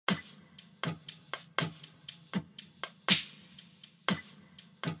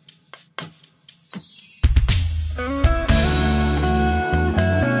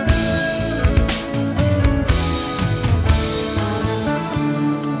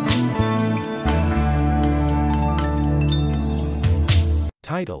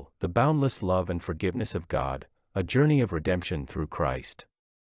Title: The Boundless Love and Forgiveness of God, A Journey of Redemption Through Christ.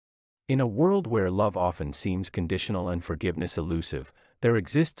 In a world where love often seems conditional and forgiveness elusive, there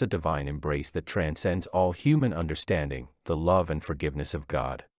exists a divine embrace that transcends all human understanding, the love and forgiveness of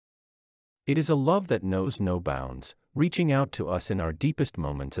God. It is a love that knows no bounds, reaching out to us in our deepest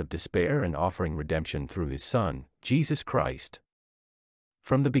moments of despair and offering redemption through His Son, Jesus Christ.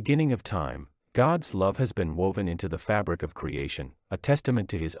 From the beginning of time, God's love has been woven into the fabric of creation, a testament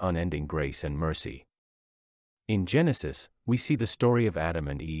to His unending grace and mercy. In Genesis, we see the story of Adam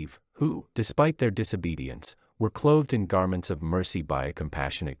and Eve, who, despite their disobedience, were clothed in garments of mercy by a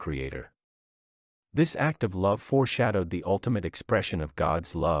compassionate Creator. This act of love foreshadowed the ultimate expression of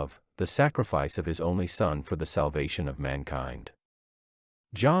God's love, the sacrifice of His only Son for the salvation of mankind.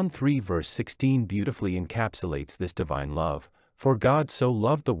 John 3 verse 16 beautifully encapsulates this divine love. For God so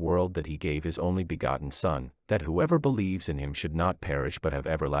loved the world that He gave His only begotten Son, that whoever believes in Him should not perish but have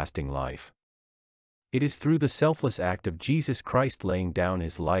everlasting life. It is through the selfless act of Jesus Christ laying down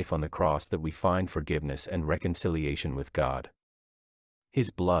His life on the cross that we find forgiveness and reconciliation with God.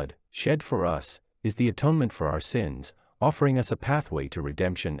 His blood, shed for us, is the atonement for our sins, offering us a pathway to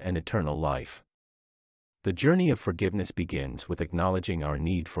redemption and eternal life. The journey of forgiveness begins with acknowledging our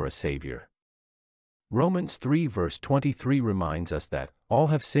need for a Savior. Romans 3 verse 23 reminds us that all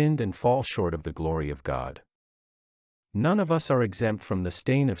have sinned and fall short of the glory of God. None of us are exempt from the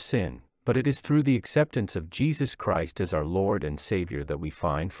stain of sin, but it is through the acceptance of Jesus Christ as our Lord and Savior that we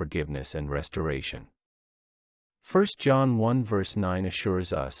find forgiveness and restoration. 1 John 1 verse 9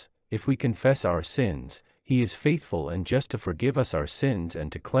 assures us, if we confess our sins, He is faithful and just to forgive us our sins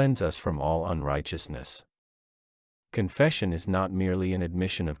and to cleanse us from all unrighteousness. Confession is not merely an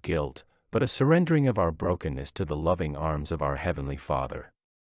admission of guilt, but a surrendering of our brokenness to the loving arms of our Heavenly Father.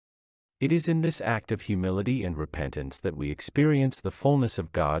 It is in this act of humility and repentance that we experience the fullness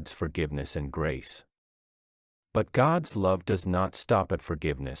of God's forgiveness and grace. But God's love does not stop at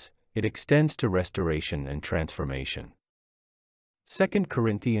forgiveness, it extends to restoration and transformation. 2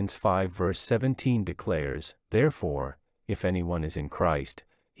 Corinthians 5 verse 17 declares, Therefore, if anyone is in Christ,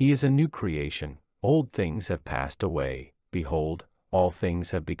 he is a new creation, old things have passed away, behold, all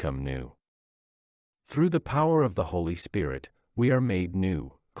things have become new. Through the power of the Holy Spirit, we are made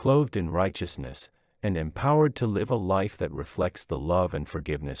new, clothed in righteousness, and empowered to live a life that reflects the love and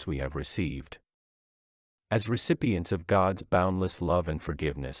forgiveness we have received. As recipients of God's boundless love and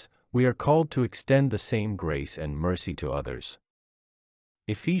forgiveness, we are called to extend the same grace and mercy to others.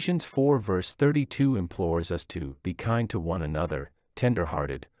 Ephesians 4 verse 32 implores us to be kind to one another,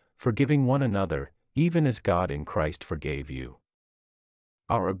 tender-hearted, forgiving one another, even as God in Christ forgave you.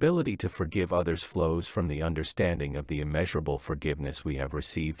 Our ability to forgive others flows from the understanding of the immeasurable forgiveness we have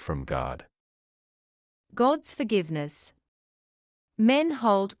received from God. God's forgiveness. Men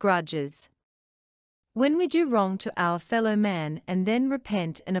hold grudges. When we do wrong to our fellow man and then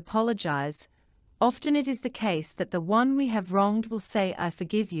repent and apologize, often it is the case that the one we have wronged will say, I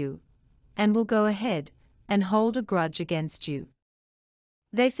forgive you, and will go ahead and hold a grudge against you.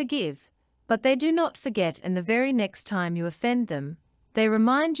 They forgive, but they do not forget, and the very next time you offend them, they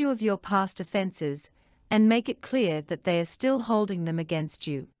remind you of your past offenses, and make it clear that they are still holding them against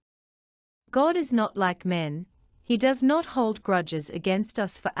you. God is not like men, He does not hold grudges against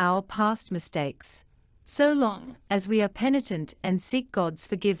us for our past mistakes, so long as we are penitent and seek God's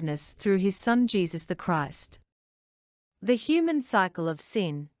forgiveness through His Son Jesus the Christ. The human cycle of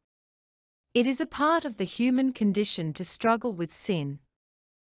sin. It is a part of the human condition to struggle with sin.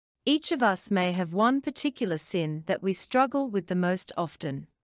 Each of us may have one particular sin that we struggle with the most often.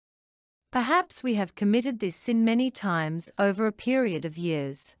 Perhaps we have committed this sin many times over a period of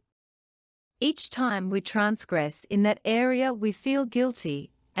years. Each time we transgress in that area, we feel guilty,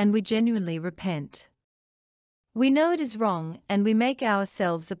 and we genuinely repent. We know it is wrong, and we make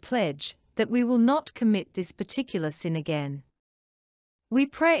ourselves a pledge that we will not commit this particular sin again. We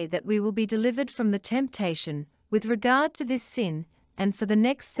pray that we will be delivered from the temptation with regard to this sin, and for the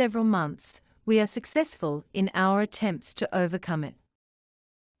next several months, we are successful in our attempts to overcome it.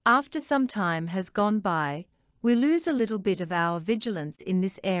 After some time has gone by, we lose a little bit of our vigilance in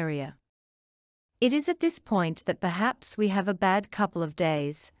this area. It is at this point that perhaps we have a bad couple of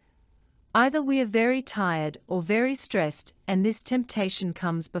days. Either we are very tired or very stressed, and this temptation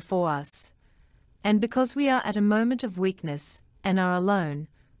comes before us. And because we are at a moment of weakness and are alone,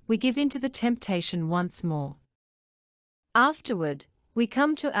 we give in to the temptation once more. Afterward, we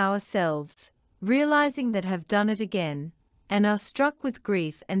come to ourselves, realizing that have done it again, and are struck with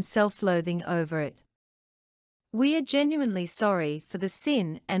grief and self-loathing over it. We are genuinely sorry for the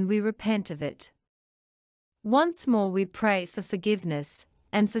sin and we repent of it. Once more we pray for forgiveness,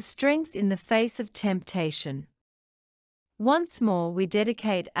 and for strength in the face of temptation. Once more we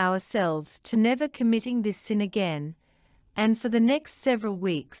dedicate ourselves to never committing this sin again, and for the next several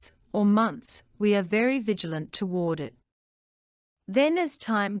weeks or months we are very vigilant toward it. Then as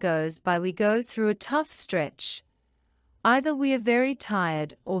time goes by we go through a tough stretch. Either we are very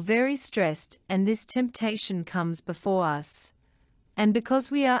tired or very stressed and this temptation comes before us, and because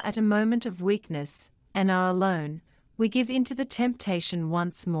we are at a moment of weakness and are alone, we give in to the temptation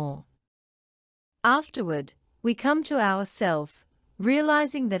once more. Afterward, we come to ourselves,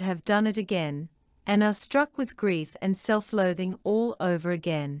 realizing that have done it again, and are struck with grief and self-loathing all over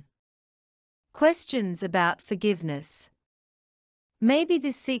again. Questions about forgiveness. Maybe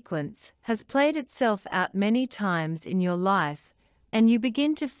this sequence has played itself out many times in your life, and you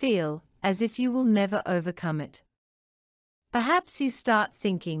begin to feel as if you will never overcome it. Perhaps you start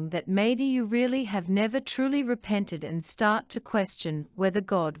thinking that maybe you really have never truly repented and start to question whether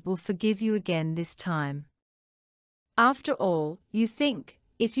God will forgive you again this time. After all, you think,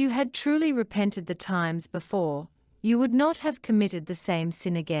 if you had truly repented the times before, you would not have committed the same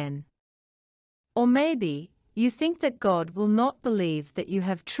sin again. Or maybe, you think that God will not believe that you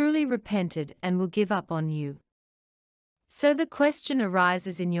have truly repented and will give up on you. So the question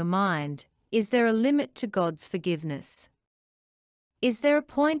arises in your mind, is there a limit to God's forgiveness? Is there a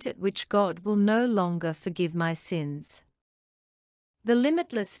point at which God will no longer forgive my sins? The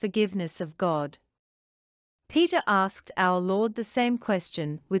limitless forgiveness of God. Peter asked our Lord the same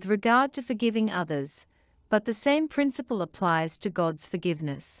question with regard to forgiving others, but the same principle applies to God's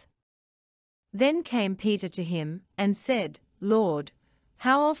forgiveness. Then came Peter to him, and said, Lord,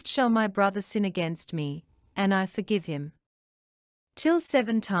 how oft shall my brother sin against me, and I forgive him? Till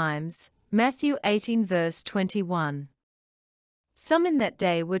 7 times, Matthew 18 verse 21. Some in that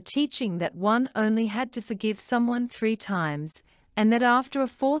day were teaching that one only had to forgive someone 3 times, and that after a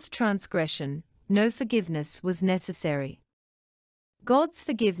 4th transgression, no forgiveness was necessary. God's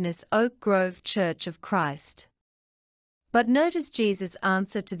forgiveness, Oak Grove Church of Christ. But notice Jesus'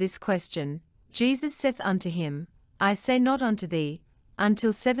 answer to this question. Jesus saith unto him, I say not unto thee,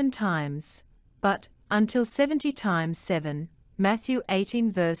 until 7 times, but until 70 times 7, Matthew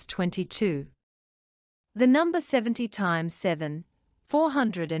 18 verse 22. The number 70 times 7,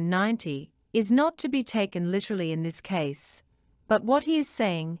 490, is not to be taken literally in this case, but what he is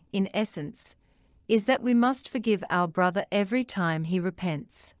saying, in essence, is that we must forgive our brother every time he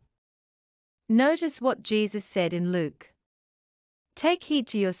repents. Notice what Jesus said in Luke. Take heed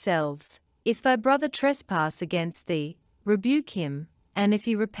to yourselves, if thy brother trespass against thee, rebuke him, and if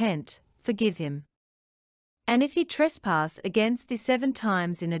he repent, forgive him. And if he trespass against thee 7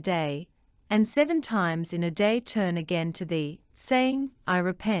 times in a day, and 7 times in a day turn again to thee, saying, I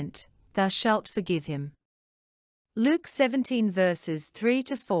repent, thou shalt forgive him. Luke 17 verses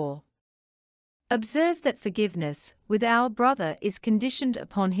 3-4. Observe that forgiveness with our brother is conditioned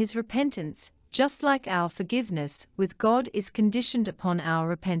upon his repentance, just like our forgiveness with God is conditioned upon our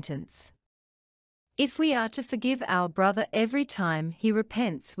repentance. If we are to forgive our brother every time he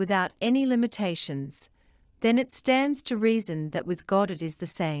repents without any limitations, then it stands to reason that with God it is the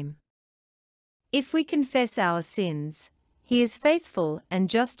same. If we confess our sins, he is faithful and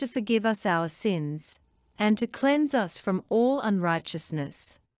just to forgive us our sins, and to cleanse us from all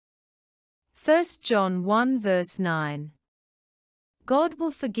unrighteousness. 1 John 1 verse 9. God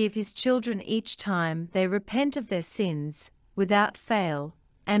will forgive his children each time they repent of their sins, without fail,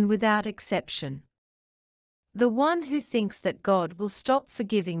 and without exception. The one who thinks that God will stop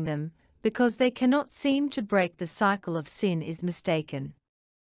forgiving them because they cannot seem to break the cycle of sin is mistaken.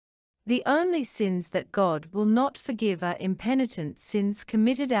 The only sins that God will not forgive are impenitent sins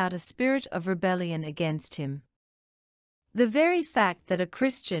committed out of a spirit of rebellion against him. The very fact that a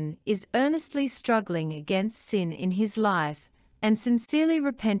Christian is earnestly struggling against sin in his life and sincerely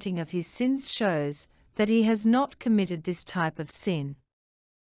repenting of his sins shows that he has not committed this type of sin.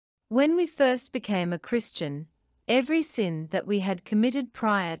 When we first became a Christian, every sin that we had committed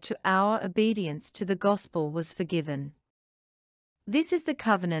prior to our obedience to the gospel was forgiven. This is the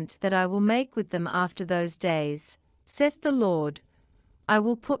covenant that I will make with them after those days, saith the Lord. I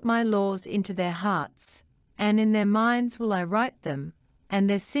will put my laws into their hearts, and in their minds will I write them, and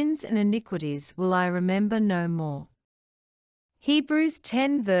their sins and iniquities will I remember no more. Hebrews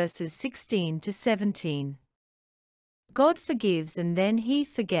 10 verses 16-17. God forgives and then he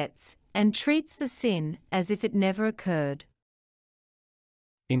forgets, and treats the sin as if it never occurred.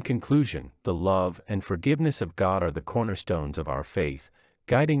 In conclusion, the love and forgiveness of God are the cornerstones of our faith,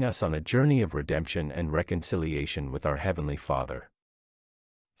 guiding us on a journey of redemption and reconciliation with our Heavenly Father.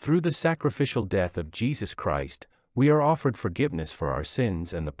 Through the sacrificial death of Jesus Christ, we are offered forgiveness for our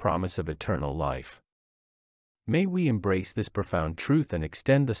sins and the promise of eternal life. May we embrace this profound truth and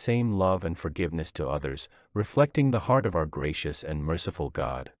extend the same love and forgiveness to others, reflecting the heart of our gracious and merciful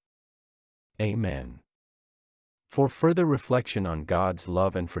God. Amen. For further reflection on God's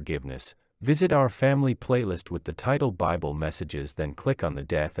love and forgiveness, visit our family playlist with the title Bible Messages, then click on the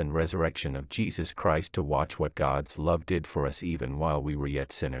death and resurrection of Jesus Christ to watch what God's love did for us even while we were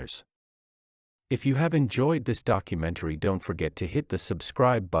yet sinners. If you have enjoyed this documentary, don't forget to hit the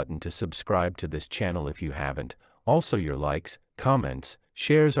subscribe button to subscribe to this channel if you haven't. Also, your likes, comments,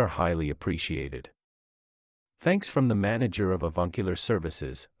 shares are highly appreciated. Thanks from the manager of Avuncular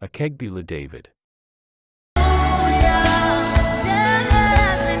Services, Akegbula David.